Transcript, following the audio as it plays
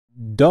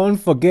Don't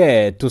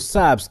forget to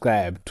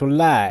subscribe, to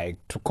like,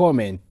 to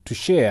comment, to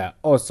share,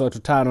 also to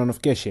turn on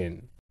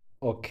notification.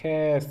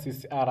 Okay,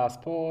 CCR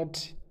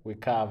Sport, we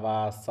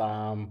cover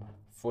some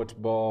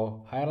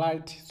football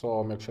highlight,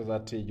 so make sure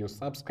that you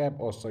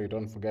subscribe. Also, you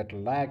don't forget to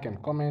like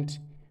and comment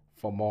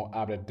for more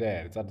update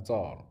there. That's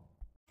all.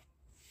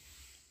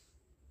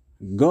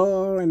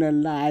 Goal and the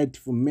light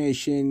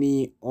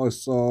formation,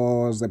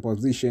 also the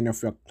position of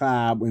your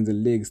club in the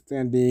league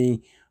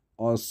standing,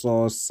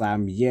 also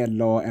some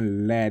yellow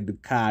and red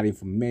card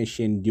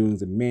information during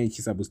the match,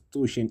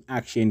 substitution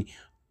action,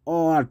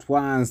 all at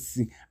once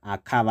are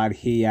covered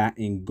here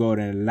in gold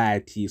and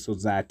light, so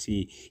that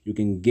you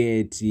can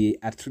get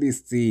at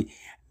least a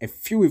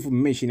few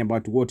information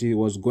about what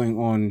was going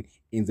on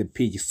in the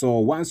pitch. So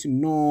once you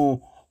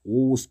know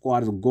who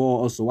scored the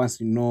goal, also once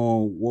you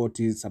know what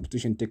is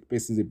substitution take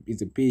place in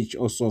the pitch,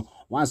 also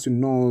once you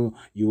know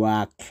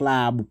your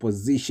club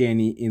position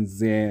in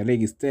the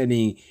league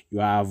standing, you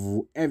have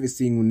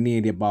everything you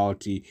need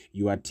about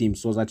your team,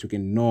 so that you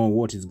can know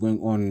what is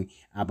going on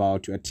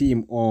about your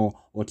team or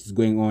what is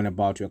going on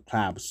about your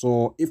club.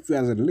 So if you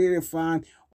are a Lille fan,